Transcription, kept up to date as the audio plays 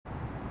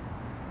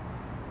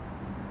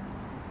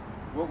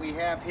What we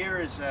have here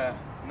is a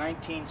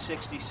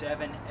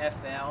 1967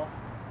 FL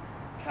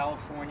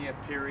California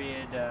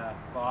period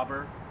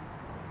bobber.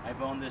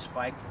 I've owned this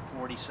bike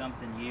for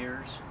 40-something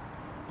years.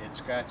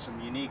 It's got some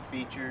unique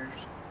features: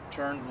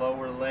 turned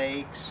lower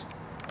legs,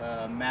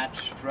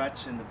 matched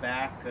struts in the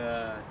back,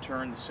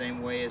 turned the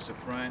same way as the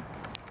front.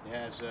 It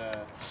has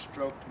a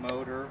stroked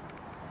motor,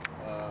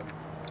 a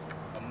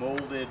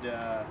molded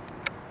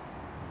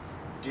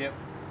dip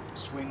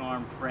swing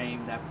arm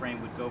frame. That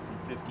frame would go from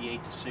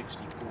 58 to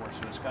 64,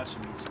 so it's got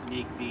some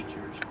unique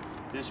features.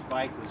 This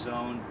bike was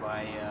owned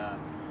by a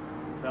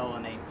fellow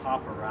named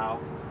Papa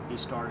Ralph. He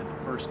started the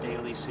first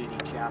Daly City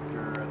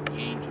chapter of the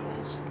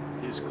Angels.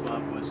 His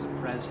club was the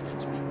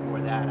President's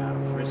before that, out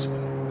of Frisco.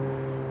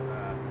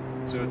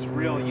 So it's a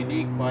real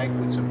unique bike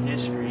with some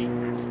history.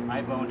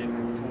 I've owned it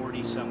for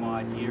 40 some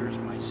odd years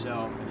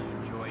myself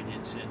and enjoyed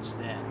it since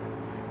then.